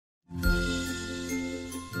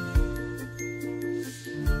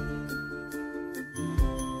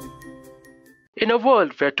In a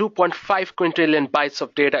world where 2.5 quintillion bytes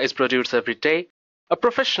of data is produced every day, a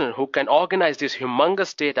professional who can organize this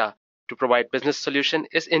humongous data to provide business solution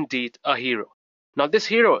is indeed a hero. Now this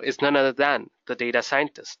hero is none other than the data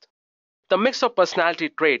scientist. The mix of personality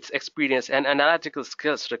traits, experience, and analytical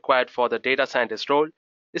skills required for the data scientist role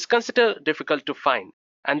is considered difficult to find,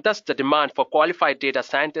 and thus the demand for qualified data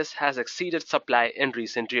scientists has exceeded supply in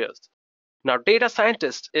recent years. Now, data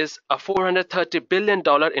scientist is a $430 billion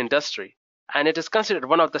industry, and it is considered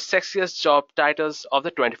one of the sexiest job titles of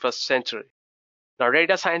the 21st century. Now,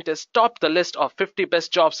 data scientists topped the list of 50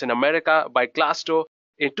 best jobs in America by Glassdoor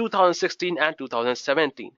in 2016 and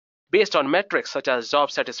 2017, based on metrics such as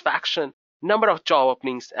job satisfaction, number of job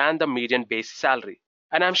openings, and the median base salary.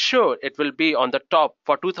 And I'm sure it will be on the top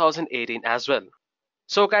for 2018 as well.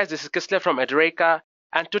 So guys, this is Kisle from Edureka,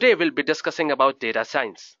 and today we'll be discussing about data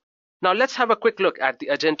science. Now let's have a quick look at the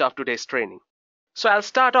agenda of today's training. So I'll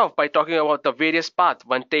start off by talking about the various paths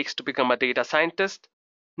one takes to become a data scientist.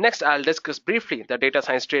 Next, I'll discuss briefly the data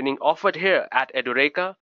science training offered here at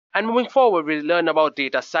Edureka. And moving forward, we'll learn about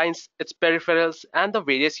data science, its peripherals, and the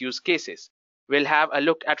various use cases. We'll have a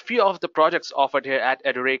look at few of the projects offered here at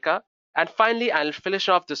Edureka. And finally, I'll finish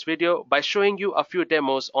off this video by showing you a few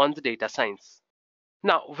demos on the data science.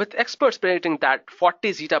 Now, with experts predicting that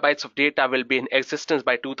 40 zettabytes of data will be in existence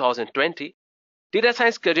by 2020, data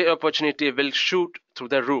science career opportunity will shoot through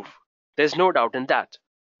the roof. There's no doubt in that.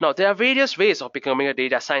 Now, there are various ways of becoming a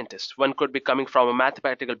data scientist. One could be coming from a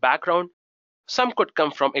mathematical background, some could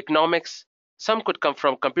come from economics, some could come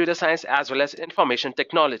from computer science as well as information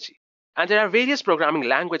technology. And there are various programming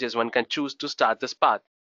languages one can choose to start this path,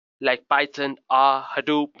 like Python, R,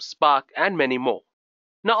 Hadoop, Spark, and many more.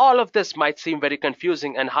 Now all of this might seem very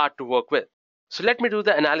confusing and hard to work with. So let me do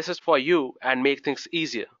the analysis for you and make things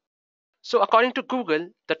easier. So according to Google,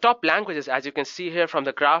 the top languages, as you can see here from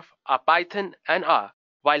the graph, are Python and R.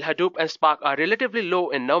 While Hadoop and Spark are relatively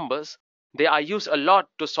low in numbers, they are used a lot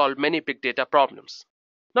to solve many big data problems.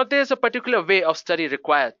 Now there is a particular way of study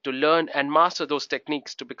required to learn and master those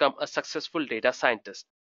techniques to become a successful data scientist.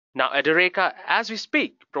 Now Edureka, as we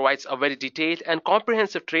speak, provides a very detailed and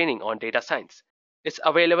comprehensive training on data science. It's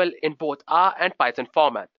available in both R and Python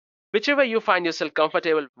format, whichever you find yourself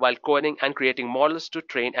comfortable while coding and creating models to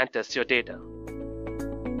train and test your data.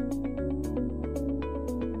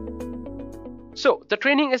 So the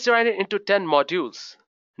training is divided into 10 modules.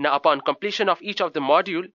 Now upon completion of each of the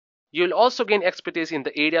module, you'll also gain expertise in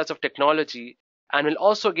the areas of technology and will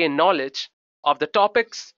also gain knowledge of the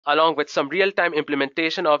topics along with some real-time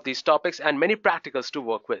implementation of these topics and many practicals to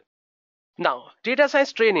work with. Now, data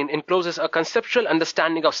science training encloses a conceptual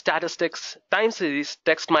understanding of statistics, time series,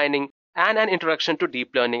 text mining, and an introduction to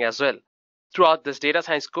deep learning as well. Throughout this data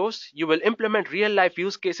science course, you will implement real-life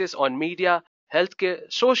use cases on media, healthcare,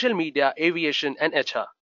 social media, aviation, and HR.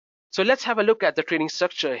 So let's have a look at the training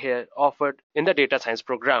structure here offered in the data science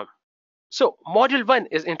program. So, Module 1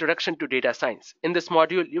 is Introduction to Data Science. In this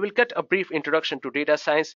module, you will get a brief introduction to data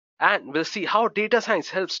science and will see how data science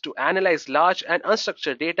helps to analyze large and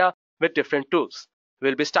unstructured data with different tools.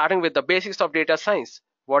 We'll be starting with the basics of data science,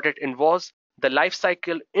 what it involves, the life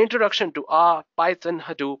cycle, introduction to R, Python,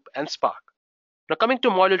 Hadoop, and Spark. Now coming to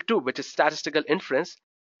Module 2, which is Statistical Inference.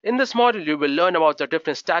 In this module, you will learn about the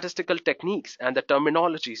different statistical techniques and the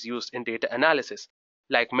terminologies used in data analysis,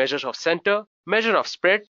 like measures of center, measure of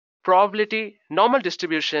spread, probability, normal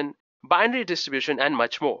distribution, binary distribution, and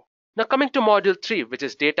much more. Now coming to Module 3, which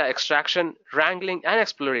is Data Extraction, Wrangling, and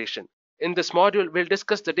Exploration. In this module, we'll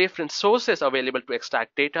discuss the different sources available to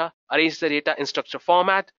extract data, arrange the data in structured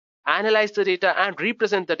format, analyze the data, and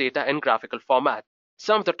represent the data in graphical format.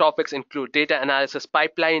 Some of the topics include data analysis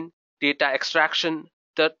pipeline, data extraction,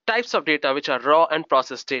 the types of data which are raw and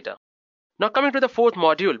processed data. Now coming to the fourth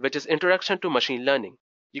module, which is Introduction to Machine Learning.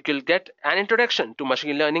 You will get an introduction to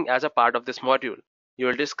machine learning as a part of this module. You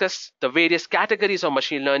will discuss the various categories of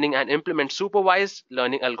machine learning and implement supervised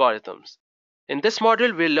learning algorithms. In this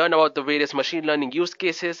module, we'll learn about the various machine learning use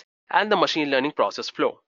cases and the machine learning process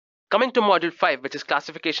flow. Coming to Module 5, which is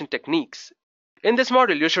Classification Techniques. In this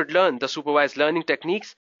module, you should learn the supervised learning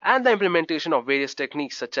techniques and the implementation of various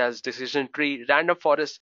techniques such as decision tree, random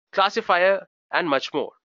forest, classifier, and much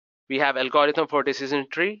more. We have algorithm for decision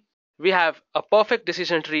tree. We have a perfect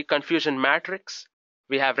decision tree confusion matrix.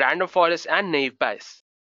 We have random forest and naive Bayes.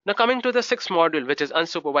 Now coming to the sixth module, which is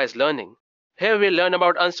Unsupervised Learning. Here we'll learn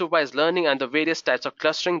about unsupervised learning and the various types of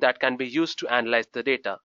clustering that can be used to analyze the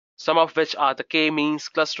data. Some of which are the K-means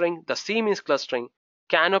clustering, the C-means clustering,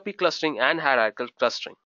 canopy clustering, and hierarchical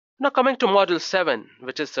clustering. Now coming to Module 7,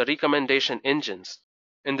 which is the recommendation engines.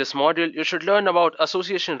 In this module, you should learn about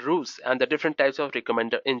association rules and the different types of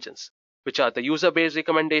recommender engines. which are the user-based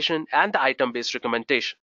recommendation and the item-based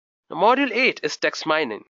recommendation. Now, Module 8 is text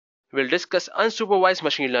mining. We'll discuss unsupervised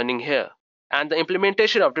machine learning here and the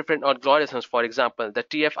implementation of different algorithms, for example, the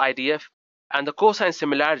TF-IDF and the cosine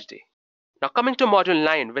similarity. Now coming to Module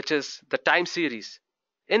 9, which is the time series.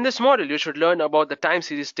 In this module, you should learn about the time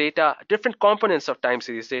series data, different components of time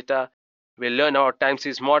series data. We'll learn about time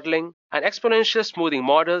series modeling and exponential smoothing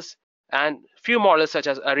models and few models such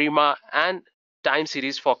as ARIMA and time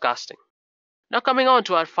series forecasting. Now coming on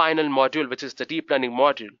to our final module, which is the deep learning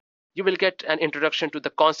module. You will get an introduction to the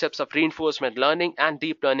concepts of reinforcement learning and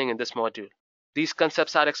deep learning in this module. These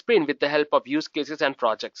concepts are explained with the help of use cases and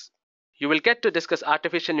projects. You will get to discuss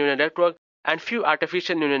artificial neural network and few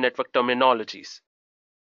artificial neural network terminologies.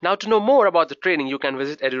 Now to know more about the training, you can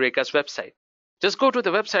visit Edureka's website. Just go to the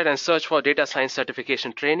website and search for data science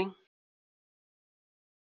certification training.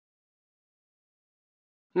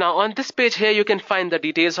 Now on this page here, you can find the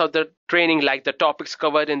details of the training, like the topics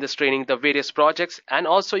covered in this training, the various projects, and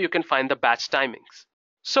also you can find the batch timings.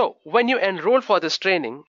 So when you enroll for this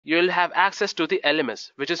training, you will have access to the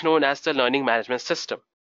LMS, which is known as the Learning Management System.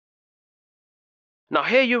 Now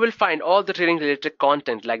here you will find all the training related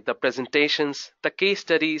content like the presentations, the case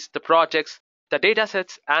studies, the projects, the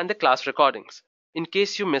datasets, and the class recordings in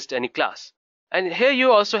case you missed any class. And here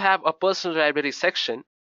you also have a personal library section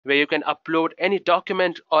where you can upload any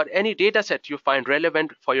document or any dataset you find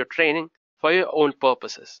relevant for your training for your own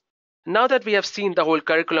purposes. Now that we have seen the whole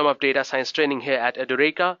curriculum of data science training here at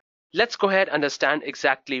Edureka, let's go ahead and understand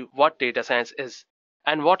exactly what data science is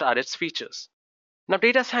and what are its features. Now,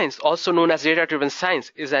 data science, also known as data-driven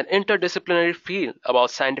science, is an interdisciplinary field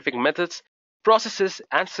about scientific methods, processes,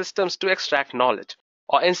 and systems to extract knowledge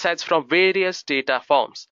or insights from various data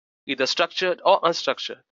forms, either structured or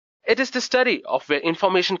unstructured. It is the study of where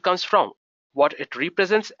information comes from, what it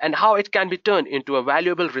represents, and how it can be turned into a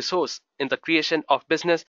valuable resource in the creation of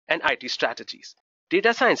business and IT strategies.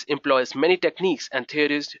 Data science employs many techniques and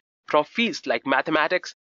theories from fields like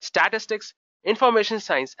mathematics, statistics, information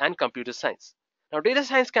science, and computer science. Now, data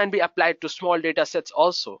science can be applied to small data sets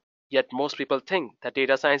also, yet most people think that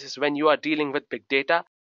data science is when you are dealing with big data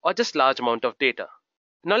or just large amount of data.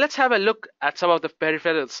 Now, let's have a look at some of the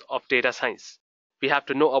peripherals of data science. We have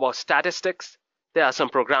to know about statistics. There are some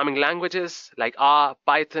programming languages like R,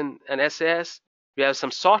 Python, and SAS. We have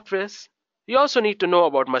some softwares. We also need to know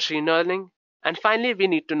about machine learning. And finally, we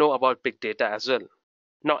need to know about big data as well.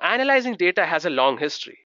 Now, analyzing data has a long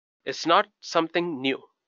history. It's not something new.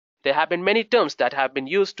 There have been many terms that have been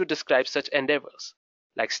used to describe such endeavors,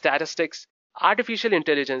 like statistics, artificial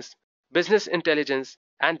intelligence, business intelligence,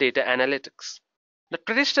 and data analytics. Now,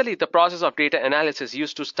 traditionally, the process of data analysis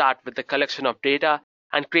used to start with the collection of data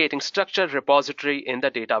and creating structured repository in the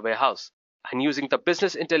data warehouse, and using the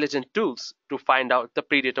business intelligence tools to find out the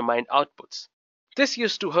predetermined outputs. This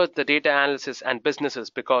used to hurt the data analysis and businesses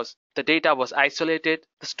because the data was isolated,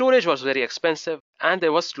 the storage was very expensive, and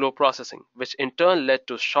there was slow processing, which in turn led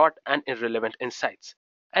to short and irrelevant insights.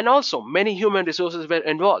 And also, many human resources were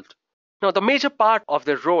involved. Now, the major part of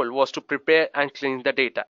their role was to prepare and clean the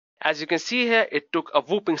data. As you can see here, it took a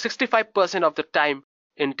whopping 65% of the time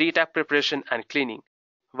in data preparation and cleaning,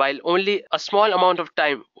 while only a small amount of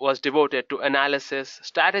time was devoted to analysis,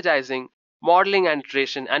 strategizing, modeling and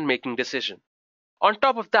iteration, and making decisions. On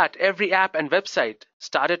top of that, every app and website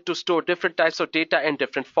started to store different types of data in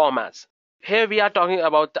different formats. Here we are talking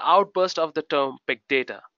about the outburst of the term big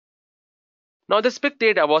data. Now, this big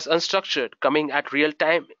data was unstructured, coming at real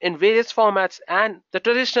time in various formats, and the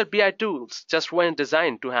traditional BI tools just weren't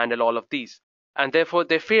designed to handle all of these, and therefore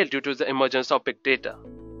they failed due to the emergence of big data.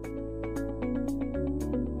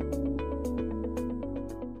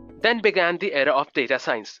 Then began the era of data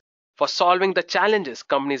science. For solving the challenges,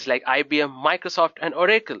 companies like IBM, Microsoft, and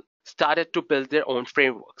Oracle started to build their own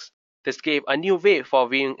frameworks. This gave a new way for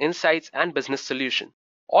viewing insights and business solutions.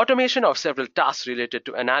 Automation of several tasks related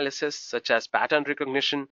to analysis, such as pattern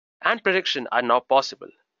recognition and prediction, are now possible.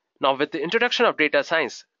 Now, with the introduction of data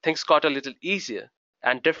science, things got a little easier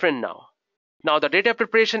and different now. Now, the data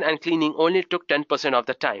preparation and cleaning only took 10% of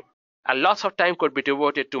the time, and lots of time could be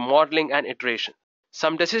devoted to modeling and iteration.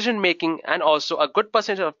 Some decision making and also a good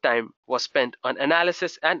percentage of time was spent on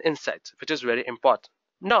analysis and insights, which is very important.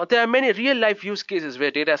 Now, there are many real life use cases where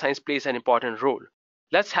data science plays an important role.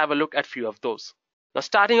 Let's have a look at few of those. Now,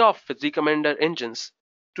 starting off with recommender engines.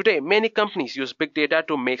 Today, many companies use big data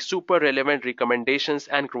to make super relevant recommendations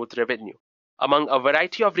and growth revenue. Among a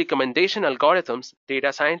variety of recommendation algorithms,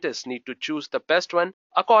 data scientists need to choose the best one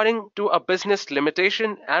according to a business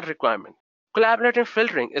limitation and requirement. Collaborative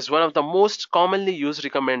filtering is one of the most commonly used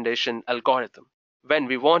recommendation algorithms. When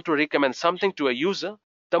we want to recommend something to a user,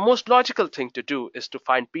 The most logical thing to do is to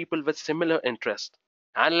find people with similar interests,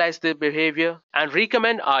 analyze their behavior, and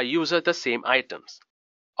recommend our user the same items.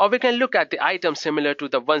 Or we can look at the items similar to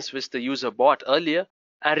the ones which the user bought earlier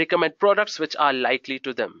and recommend products which are likely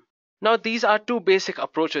to them. Now, these are two basic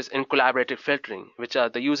approaches in collaborative filtering, which are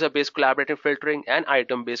the user-based collaborative filtering and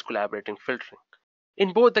item-based collaborative filtering.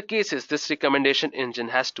 In both the cases, this recommendation engine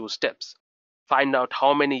has two steps. Find out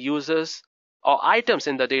how many users or items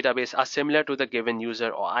in the database are similar to the given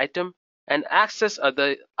user or item, and access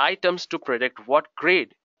other items to predict what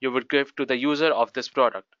grade you would give to the user of this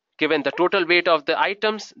product, given the total weight of the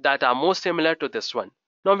items that are most similar to this one.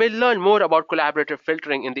 Now we'll learn more about collaborative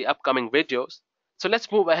filtering in the upcoming videos. So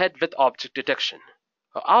let's move ahead with object detection.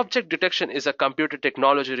 Object detection is a computer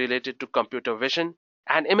technology related to computer vision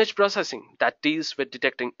and image processing that deals with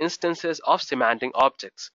detecting instances of semantic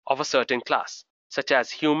objects of a certain class, such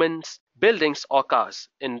as humans, buildings, or cars,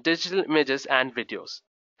 in digital images and videos.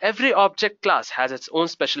 Every object class has its own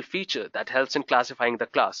special feature that helps in classifying the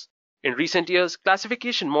class. In recent years,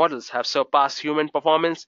 classification models have surpassed human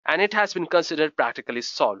performance, and it has been considered practically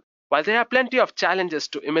solved. While there are plenty of challenges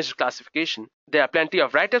to image classification, there are plenty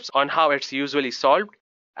of write-ups on how it's usually solved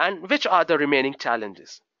and which are the remaining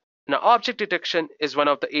challenges. Now, object detection is one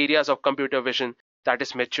of the areas of computer vision that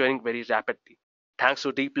is maturing very rapidly. Thanks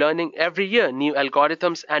to deep learning, every year new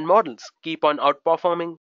algorithms and models keep on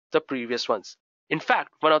outperforming the previous ones. In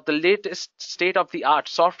fact, one of the latest state-of-the-art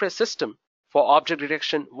software system for object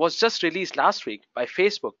detection was just released last week by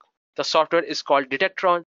Facebook. The software is called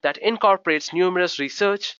Detectron that incorporates numerous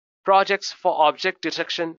research projects for object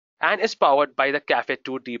detection and is powered by the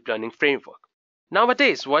Caffe2 deep learning framework.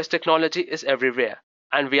 Nowadays, voice technology is everywhere,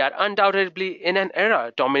 and we are undoubtedly in an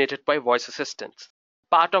era dominated by voice assistants.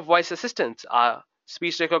 Part of voice assistants are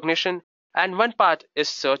speech recognition, and one part is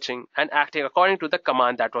searching and acting according to the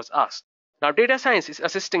command that was asked. Now, data science is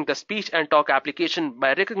assisting the speech and talk application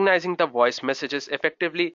by recognizing the voice messages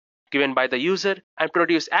effectively given by the user and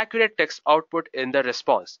produce accurate text output in the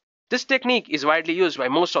response. This technique is widely used by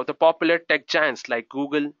most of the popular tech giants like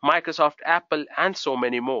Google, Microsoft, Apple, and so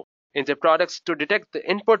many more in their products to detect the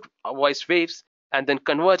input voice waves and then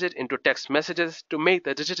convert it into text messages to make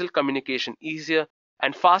the digital communication easier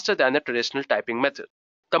and faster than the traditional typing method.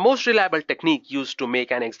 The most reliable technique used to make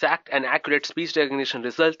an exact and accurate speech recognition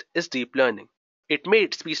result is deep learning. It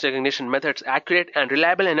made speech recognition methods accurate and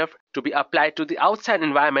reliable enough to be applied to the outside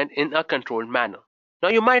environment in a controlled manner. Now,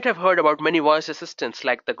 you might have heard about many voice assistants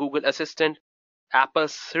like the Google Assistant,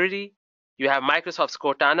 Apple's Siri, you have Microsoft's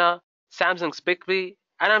Cortana, Samsung's Bixby,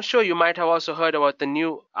 and I'm sure you might have also heard about the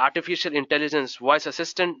new artificial intelligence voice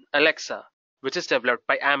assistant Alexa, which is developed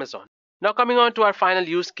by Amazon. Now, coming on to our final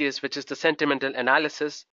use case, which is the sentimental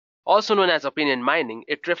analysis, also known as opinion mining.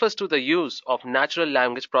 It refers to the use of natural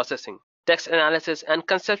language processing, text analysis, and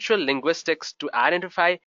conceptual linguistics to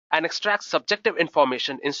identify and extract subjective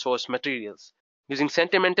information in source materials. Using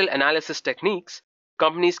sentimental analysis techniques,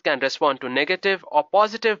 companies can respond to negative or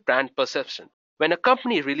positive brand perception. When a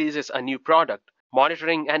company releases a new product,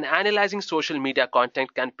 monitoring and analyzing social media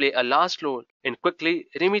content can play a large role in quickly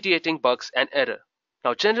remediating bugs and errors.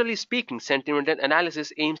 Now, generally speaking, sentimental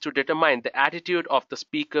analysis aims to determine the attitude of the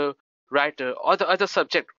speaker, writer, or the other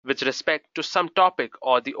subject with respect to some topic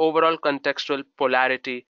or the overall contextual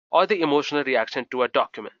polarity or the emotional reaction to a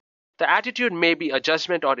document. The attitude may be a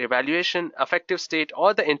judgment or evaluation, affective state,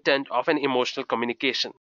 or the intent of an emotional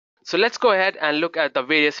communication. So let's go ahead and look at the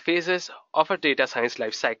various phases of a data science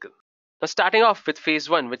life cycle. Now, starting off with phase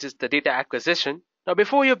 1, which is the data acquisition. Now,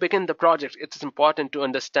 before you begin the project, it is important to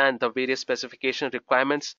understand the various specification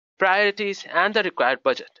requirements, priorities, and the required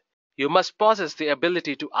budget. You must possess the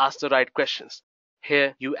ability to ask the right questions.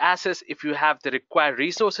 Here, you assess if you have the required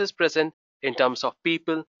resources present in terms of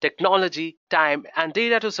people, technology, time, and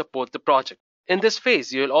data to support the project. In this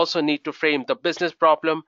phase, you will also need to frame the business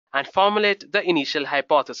problem and formulate the initial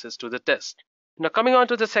hypothesis to the test. Now, coming on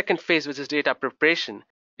to the second phase, which is data preparation.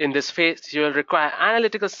 In this phase, you will require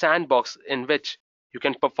analytical sandbox in which you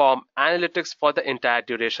can perform analytics for the entire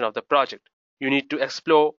duration of the project. You need to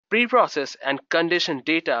explore, pre-process, and condition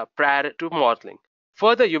data prior to modeling.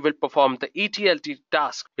 Further, you will perform the ETLT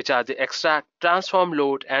tasks, which are the extract, transform,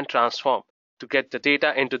 load, and transform to get the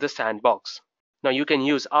data into the sandbox. Now, you can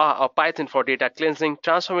use R or Python for data cleansing,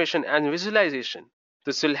 transformation, and visualization.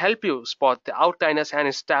 This will help you spot the outliers and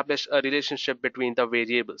establish a relationship between the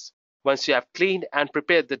variables. Once you have cleaned and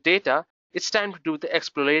prepared the data, it's time to do the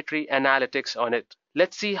exploratory analytics on it.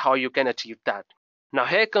 Let's see how you can achieve that. Now,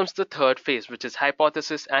 here comes the third phase, which is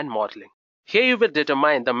hypothesis and modeling. Here you will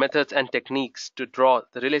determine the methods and techniques to draw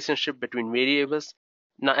the relationship between variables.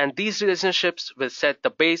 Now, and these relationships will set the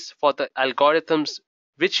base for the algorithms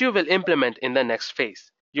which you will implement in the next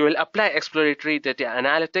phase. You will apply exploratory data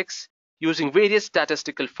analytics using various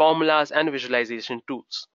statistical formulas and visualization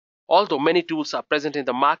tools. Although many tools are present in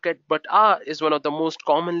the market, but R is one of the most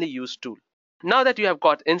commonly used tools. Now that you have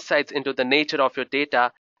got insights into the nature of your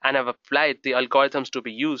data and have applied the algorithms to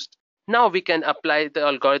be used, now we can apply the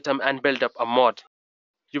algorithm and build up a model.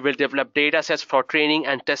 You will develop data sets for training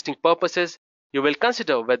and testing purposes. You will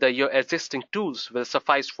consider whether your existing tools will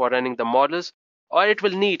suffice for running the models or it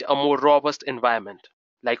will need a more robust environment,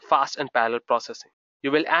 like fast and parallel processing.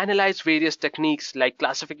 You will analyze various techniques like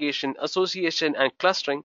classification, association, and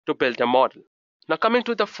clustering to build a model. Now coming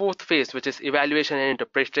to the fourth phase, which is evaluation and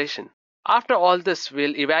interpretation. After all this,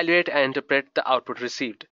 we'll evaluate and interpret the output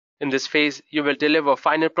received. In this phase, you will deliver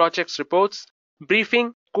final projects reports,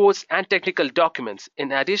 briefing, codes, and technical documents.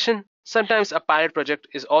 In addition, sometimes a pilot project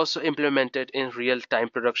is also implemented in real-time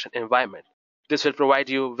production environment. This will provide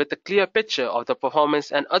you with a clear picture of the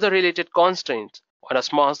performance and other related constraints on a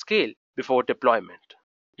small scale before deployment.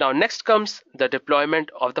 Now next comes the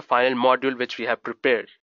deployment of the final module which we have prepared.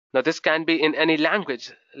 Now this can be in any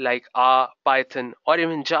language like R, Python, or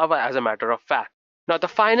even Java as a matter of fact. Now the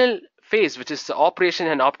final phase, which is the operation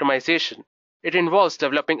and optimization, it involves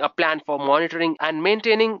developing a plan for monitoring and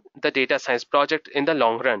maintaining the data science project in the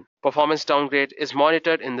long run. Performance downgrade is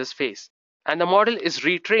monitored in this phase, and the model is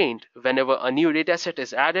retrained whenever a new dataset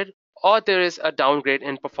is added or there is a downgrade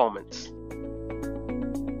in performance.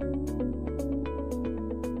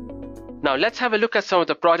 Now let's have a look at some of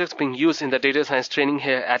the projects being used in the data science training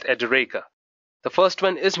here at Edureka. The first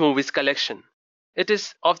one is movies collection. It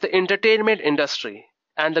is of the entertainment industry,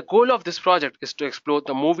 and the goal of this project is to explore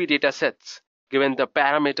the movie data sets given the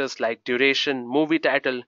parameters like duration, movie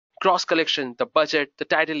title, gross collection, the budget, the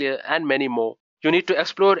title year, and many more. You need to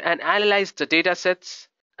explore and analyze the data sets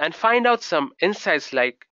and find out some insights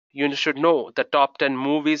like you should know the top 10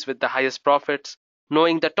 movies with the highest profits,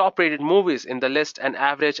 knowing the top rated movies in the list and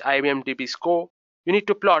average IMDb score. You need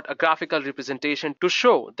to plot a graphical representation to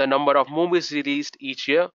show the number of movies released each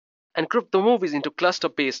year and group the movies into cluster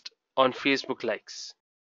based on Facebook likes.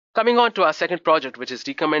 Coming on to our second project, which is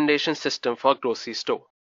recommendation system for grocery store.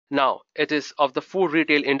 Now, it is of the food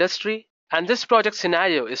retail industry, and this project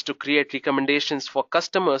scenario is to create recommendations for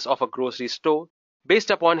customers of a grocery store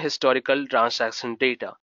based upon historical transaction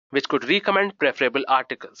data, which could recommend preferable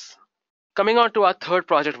articles. Coming on to our third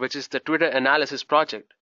project, which is the Twitter analysis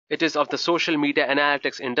project. It is of the social media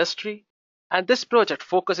analytics industry, and this project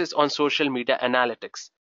focuses on social media analytics.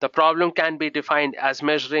 The problem can be defined as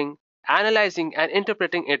measuring, analyzing, and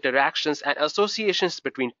interpreting interactions and associations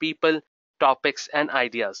between people, topics, and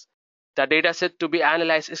ideas. The dataset to be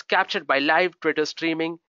analyzed is captured by live Twitter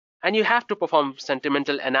streaming, and you have to perform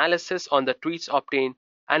sentimental analysis on the tweets obtained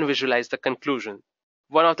and visualize the conclusion.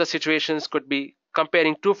 One of the situations could be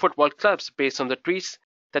comparing two football clubs based on the tweets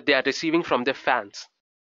that they are receiving from their fans.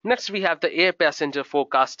 Next, we have the air passenger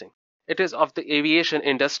forecasting. It is of the aviation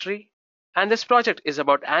industry, and this project is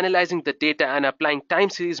about analyzing the data and applying time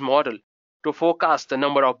series model to forecast the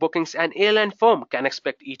number of bookings an airline firm can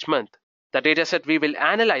expect each month. The dataset we will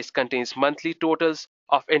analyze contains monthly totals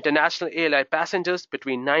of international airline passengers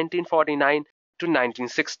between 1949 to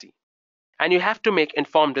 1960. And you have to make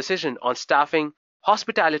informed decision on staffing,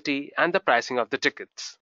 hospitality, and the pricing of the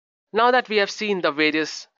tickets. Now that we have seen the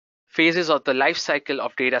various phases of the life cycle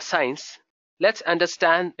of data science, let's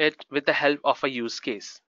understand it with the help of a use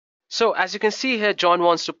case. So as you can see here, John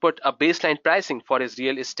wants to put a baseline pricing for his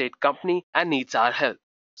real estate company and needs our help.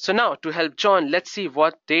 So now to help John, let's see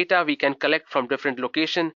what data we can collect from different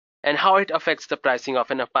locations and how it affects the pricing of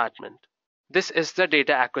an apartment. This is the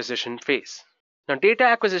data acquisition phase. Now, data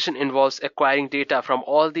acquisition involves acquiring data from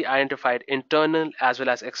all the identified internal as well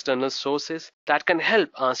as external sources that can help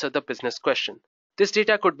answer the business question. This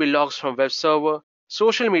data could be logs from web server,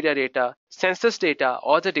 social media data, census data,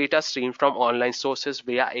 or the data streamed from online sources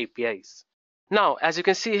via APIs. Now, as you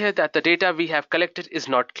can see here that the data we have collected is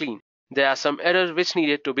not clean. There are some errors which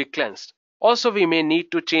needed to be cleansed. Also, we may need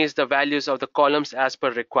to change the values of the columns as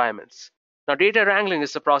per requirements. Now, data wrangling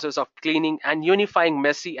is the process of cleaning and unifying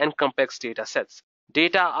messy and complex data sets.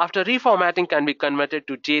 Data after reformatting can be converted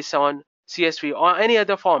to JSON, CSV, or any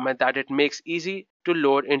other format that it makes easy to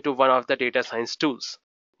load into one of the data science tools.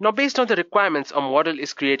 Now, based on the requirements, a model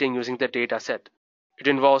is creating using the data set. It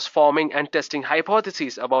involves forming and testing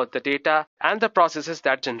hypotheses about the data and the processes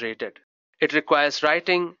that generate it. It requires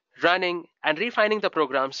writing, running, and refining the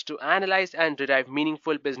programs to analyze and derive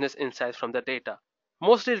meaningful business insights from the data,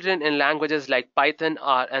 mostly written in languages like Python,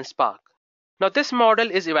 R, and Spark. Now, this model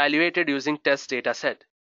is evaluated using test data set.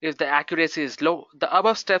 If the accuracy is low, the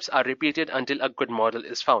above steps are repeated until a good model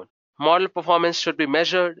is found. model performance should be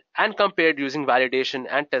measured and compared using validation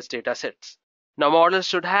and test data sets. Now, models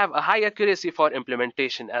should have a high accuracy for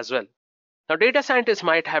implementation as well. Now, data scientists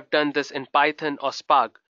might have done this in Python or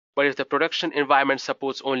Spark, but if the production environment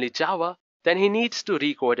supports only Java, then he needs to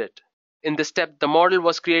recode it. In this step, the model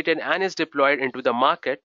was created and is deployed into the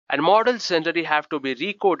market, and models generally have to be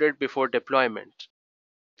recoded before deployment.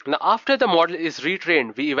 Now, after the model is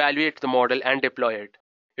retrained, we evaluate the model and deploy it.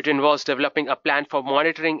 It involves developing a plan for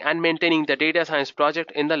monitoring and maintaining the data science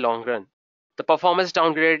project in the long run. The performance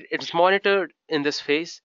downgrade is monitored in this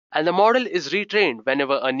phase, and the model is retrained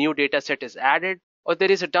whenever a new data set is added or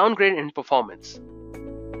there is a downgrade in performance.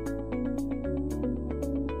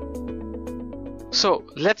 So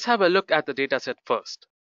let's have a look at the dataset first.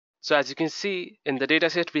 So as you can see in the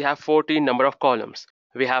dataset, we have 14 number of columns.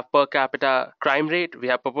 We have per capita crime rate, we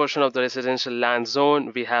have proportion of the residential land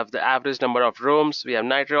zone, we have the average number of rooms, we have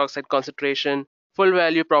nitric oxide concentration, full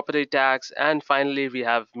value property tax, and finally we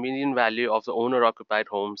have median value of the owner occupied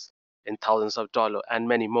homes in thousands of dollars and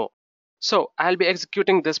many more. So I'll be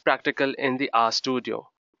executing this practical in the R Studio,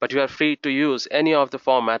 but you are free to use any of the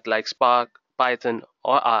format like Spark, Python,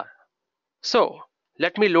 or R. So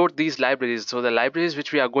let me load these libraries. So the libraries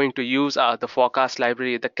which we are going to use are the forecast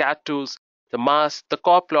library, the cat tools, the mass, the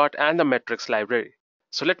core plot, and the metrics library.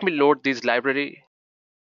 So let me load these library.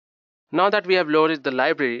 Now that we have loaded the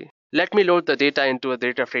library, let me load the data into a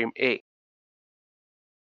data frame A.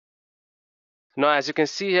 Now as you can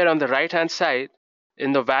see here on the right hand side,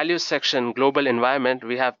 in the values section, global environment,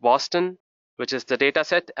 we have Boston, which is the data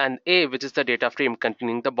set, and A, which is the data frame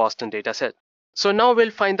containing the Boston data set. So now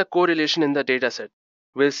we'll find the correlation in the dataset.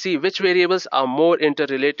 We'll see which variables are more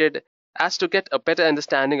interrelated as to get a better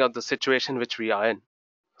understanding of the situation which we are in.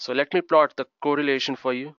 So let me plot the correlation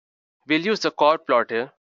for you. We'll use the core plot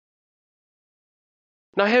here.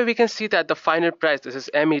 Now here we can see that the final price, this is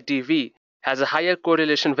MEDV, has a higher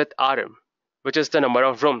correlation with RM, which is the number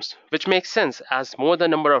of rooms, which makes sense as more the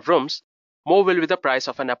number of rooms, more will be the price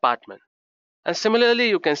of an apartment. And similarly,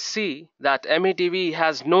 you can see that MEDV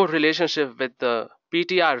has no relationship with the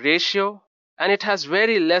PTR ratio, and it has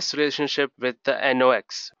very less relationship with the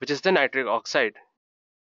NOx, which is the nitric oxide.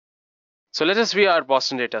 So let us view our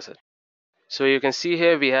Boston dataset. So you can see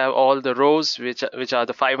here we have all the rows which are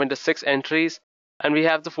the 506 entries, and we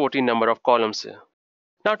have the 14 number of columns here.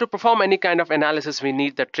 Now to perform any kind of analysis, we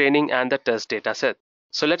need the training and the test dataset.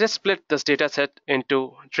 So let us split this dataset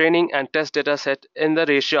into training and test dataset in the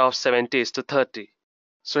ratio of 70:30.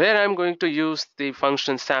 So here I'm going to use the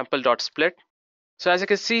function sample.split. So as you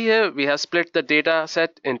can see here, we have split the dataset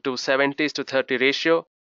into 70:30 ratio,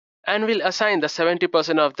 and we'll assign the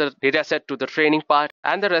 70% of the dataset to the training part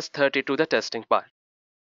and the rest 30 to the testing part.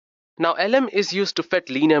 Now LM is used to fit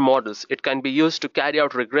linear models. It can be used to carry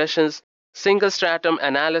out regressions, single stratum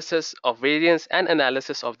analysis of variance, and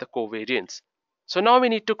analysis of the covariance. So now we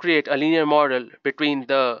need to create a linear model between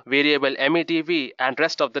the variable MEDV and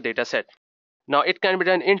rest of the dataset. Now it can be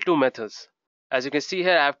done in two methods. As you can see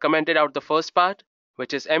here, I have commented out the first part,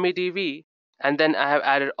 which is MEDV, and then I have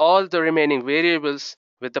added all the remaining variables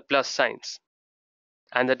with the plus signs.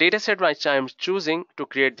 And the dataset which I am choosing to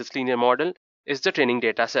create this linear model is the training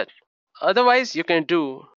dataset. Otherwise, you can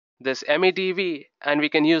do this MEDV, and we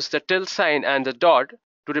can use the tilde sign and the dot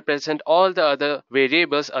to represent all the other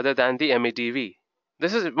variables other than the MEDV.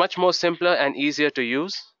 This is much more simpler and easier to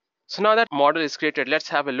use. So now that model is created, let's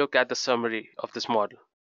have a look at the summary of this model.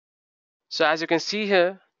 So as you can see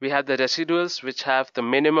here, we have the residuals which have the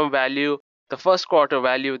minimum value, the first quarter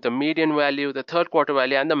value, the median value, the third quarter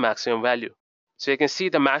value, and the maximum value. So you can see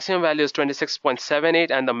the maximum value is 26.78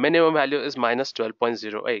 and the minimum value is minus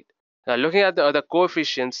 12.08. Now looking at the other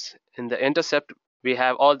coefficients in the intercept, we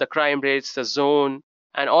have all the crime rates, the zone,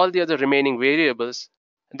 and all the other remaining variables.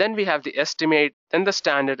 Then we have the estimate, then the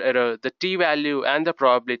standard error, the t-value, and the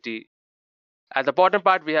probability. At the bottom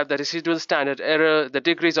part, we have the residual standard error, the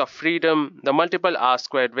degrees of freedom, the multiple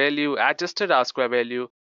R-squared value, adjusted R-squared value,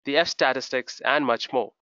 the F statistics, and much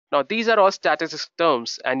more. Now these are all statistics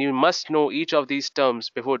terms, and you must know each of these terms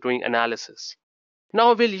before doing analysis.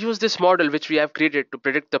 Now we'll use this model which we have created to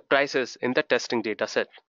predict the prices in the testing dataset.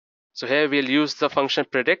 So here we'll use the function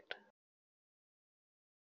predict.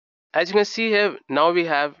 As you can see here, now we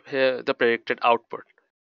have here the predicted output.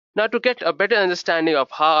 Now to get a better understanding of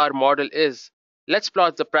how our model is, let's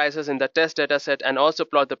plot the prices in the test dataset and also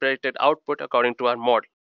plot the predicted output according to our model.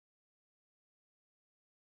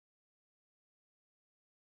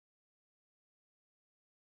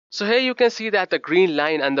 So here you can see that the green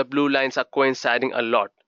line and the blue lines are coinciding a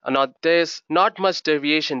lot. Now there's not much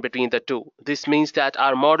deviation between the two. This means that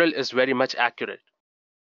our model is very much accurate.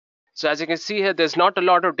 So as you can see here, there's not a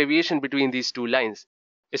lot of deviation between these two lines.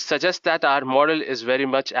 It suggests that our model is very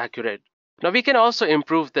much accurate. Now we can also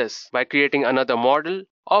improve this by creating another model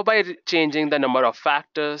or by changing the number of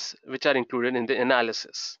factors which are included in the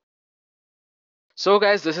analysis. So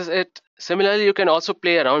guys, this is it. Similarly, you can also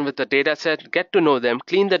play around with the dataset, get to know them,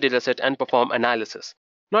 clean the dataset and perform analysis.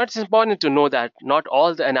 Now it's important to know that not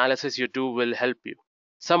all the analysis you do will help you.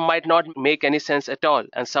 Some might not make any sense at all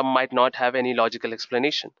and some might not have any logical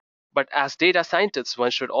explanation. But as data scientists,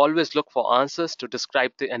 one should always look for answers to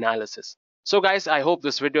describe the analysis. So guys, I hope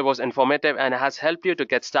this video was informative and has helped you to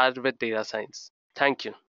get started with data science. Thank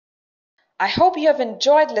you. I hope you have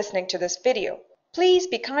enjoyed listening to this video. Please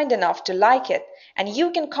be kind enough to like it, and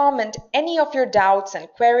you can comment any of your doubts and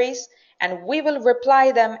queries, and we will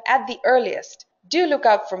reply them at the earliest. Do look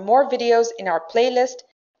out for more videos in our playlist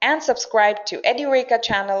and subscribe to Edureka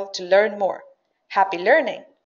channel to learn more. Happy learning!